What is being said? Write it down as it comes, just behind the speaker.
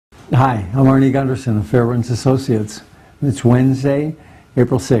Hi, I'm Arnie Gundersen of Fairewinds Associates. It's Wednesday,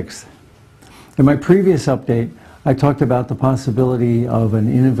 April 6th. In my previous update, I talked about the possibility of an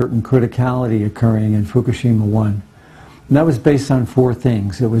inadvertent criticality occurring in Fukushima 1. And that was based on four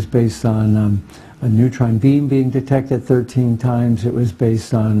things. It was based on a neutron beam being detected 13 times. It was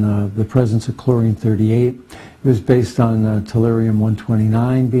based on the presence of chlorine-38. It was based on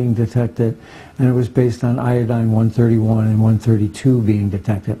tellurium-129 being detected. And it was based on iodine-131 and 132 being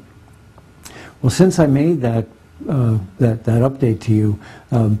detected. Well, since I made that update to you,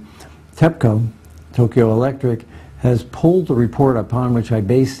 TEPCO, Tokyo Electric, has pulled the report upon which I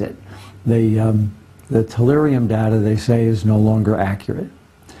based it. The tellurium data, they say, is no longer accurate.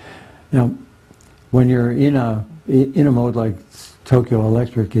 Now, when you're in a mode like Tokyo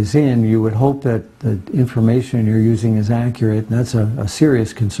Electric is in, you would hope that the information you're using is accurate, and that's a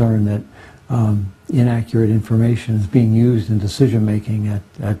serious concern that inaccurate information is being used in decision-making at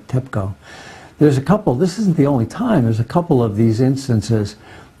TEPCO. There's a couple, this isn't the only time, there's a couple of these instances.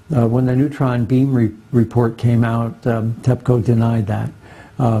 When the neutron beam report came out, TEPCO denied that,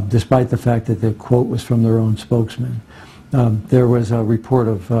 despite the fact that the quote was from their own spokesman. There was a report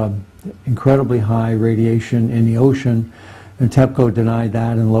of incredibly high radiation in the ocean, and TEPCO denied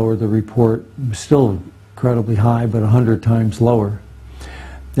that and lowered the report. It was still incredibly high, but 100 times lower.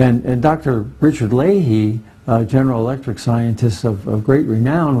 And Dr. Richard Leahy, General Electric scientist of great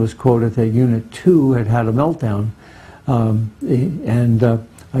renown, was quoted that Unit 2 had a meltdown.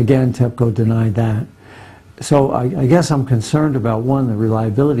 Again, TEPCO denied that. So I guess I'm concerned about, one, the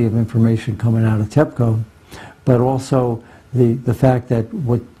reliability of information coming out of TEPCO, but also the fact that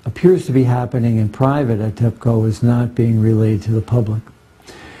what appears to be happening in private at TEPCO is not being relayed to the public.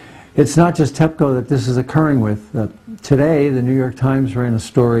 It's not just TEPCO that this is occurring with. Today, the New York Times ran a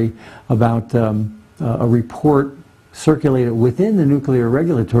story about a report circulated within the Nuclear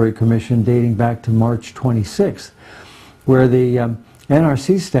Regulatory Commission dating back to March 26th, where the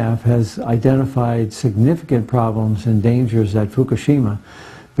NRC staff has identified significant problems and dangers at Fukushima.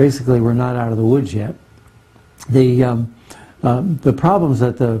 Basically, we're not out of the woods yet. The problems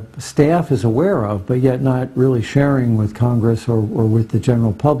that the staff is aware of, but yet not really sharing with Congress or with the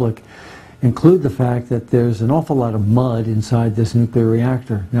general public, include the fact that there's an awful lot of mud inside this nuclear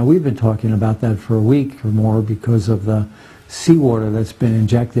reactor. Now, we've been talking about that for a week or more because of the seawater that's been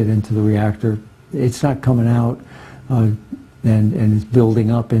injected into the reactor. It's not coming out and it's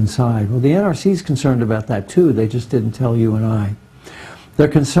building up inside. Well, the NRC is concerned about that too. They just didn't tell you and I. They're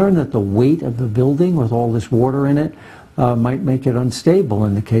concerned that the weight of the building with all this water in it might make it unstable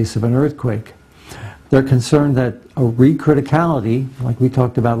in the case of an earthquake. They're concerned that a recriticality, like we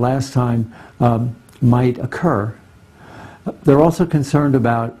talked about last time, might occur. They're also concerned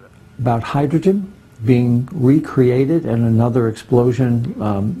about hydrogen being recreated and another explosion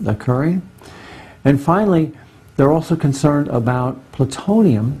occurring. And finally, they're also concerned about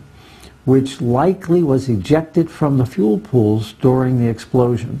plutonium, which likely was ejected from the fuel pools during the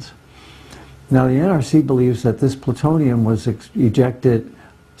explosions. Now, the NRC believes that this plutonium was ejected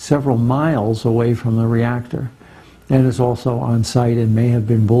several miles away from the reactor and is also on site and may have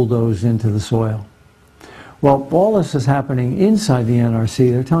been bulldozed into the soil. Well, all this is happening inside the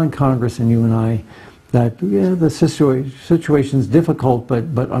NRC. They're telling Congress and you and I that the situation's difficult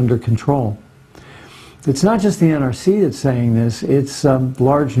but under control. It's not just the NRC that's saying this, it's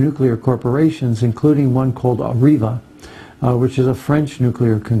large nuclear corporations, including one called AREVA, which is a French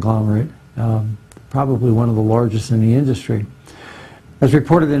nuclear conglomerate, probably one of the largest in the industry. As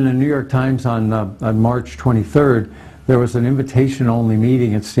reported in the New York Times on March 23rd, there was an invitation-only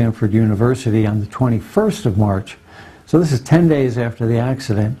meeting at Stanford University on the 21st of March. So this is 10 days after the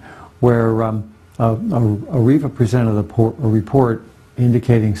accident, where AREVA presented a report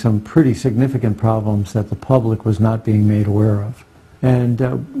indicating some pretty significant problems that the public was not being made aware of. And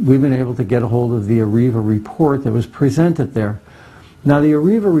we've been able to get a hold of the AREVA report that was presented there. Now, the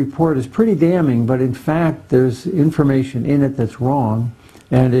AREVA report is pretty damning, but in fact, there's information in it that's wrong,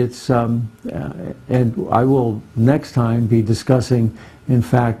 and it's and I will next time be discussing, in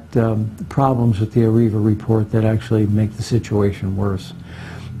fact, problems with the AREVA report that actually make the situation worse.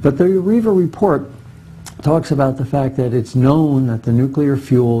 But the AREVA report talks about the fact that it's known that the nuclear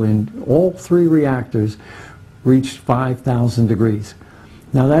fuel in all three reactors reached 5,000 degrees.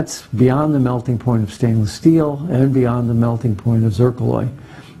 Now, that's beyond the melting point of stainless steel and beyond the melting point of zircaloy,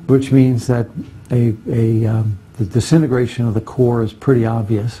 which means that the disintegration of the core is pretty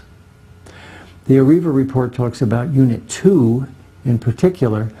obvious. The AREVA report talks about Unit 2 in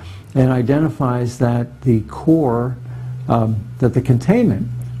particular and identifies that the core, that the containment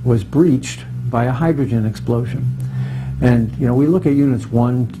was breached by a hydrogen explosion. And, you know, we look at Units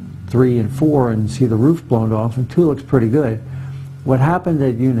 1 3 and 4 and see the roof blown off, and 2 looks pretty good. What happened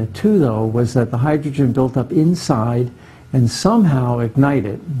at Unit 2, though, was that the hydrogen built up inside and somehow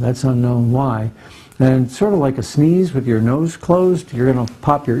ignited. That's unknown why. And sort of like a sneeze with your nose closed, you're going to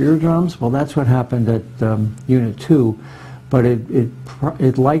pop your eardrums. Well, that's what happened at Unit 2, but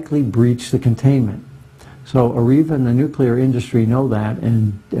it likely breached the containment. So AREVA and the nuclear industry know that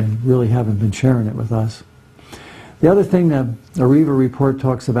and really haven't been sharing it with us. The other thing that AREVA report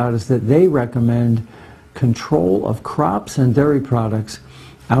talks about is that they recommend control of crops and dairy products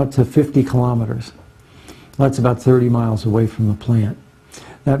out to 50 kilometers. That's about 30 miles away from the plant.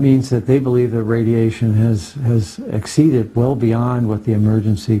 That means that they believe that radiation has exceeded well beyond what the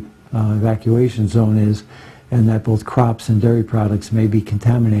emergency evacuation zone is, and that both crops and dairy products may be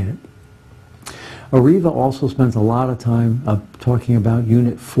contaminated. AREVA also spends a lot of time talking about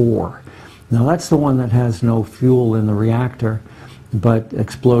Unit 4. Now that's the one that has no fuel in the reactor, but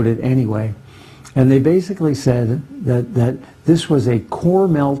exploded anyway. And they basically said that this was a core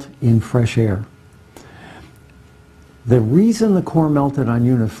melt in fresh air. The reason the core melted on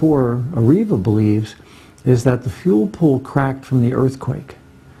Unit 4, AREVA believes, is that the fuel pool cracked from the earthquake.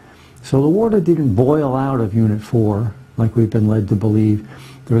 So the water didn't boil out of Unit 4, like we've been led to believe.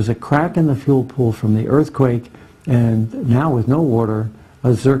 There was a crack in the fuel pool from the earthquake, and now with no water, a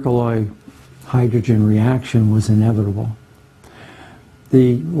zircaloy hydrogen reaction was inevitable.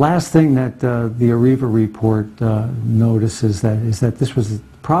 The last thing that the AREVA report notices is that this was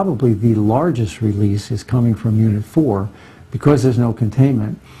probably the largest release is coming from Unit 4 because there's no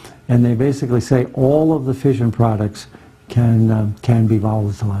containment. And they basically say all of the fission products can be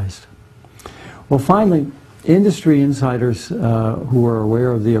volatilized. Well, finally, industry insiders who are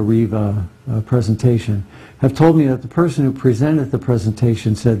aware of the AREVA presentation have told me that the person who presented the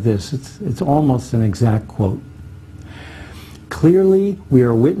presentation said this. It's almost an exact quote. "Clearly, we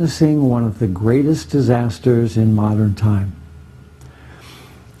are witnessing one of the greatest disasters in modern time."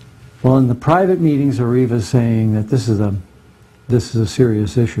 Well, in the private meetings, AREVA is saying that this is a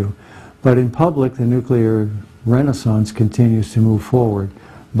serious issue. But in public, the nuclear renaissance continues to move forward,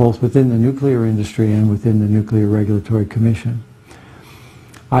 both within the nuclear industry and within the Nuclear Regulatory Commission.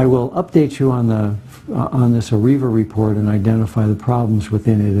 I will update you on this AREVA report and identify the problems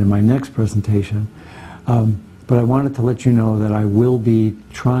within it in my next presentation. But I wanted to let you know that I will be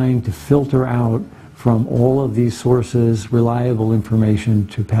trying to filter out from all of these sources reliable information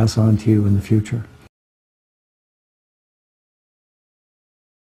to pass on to you in the future.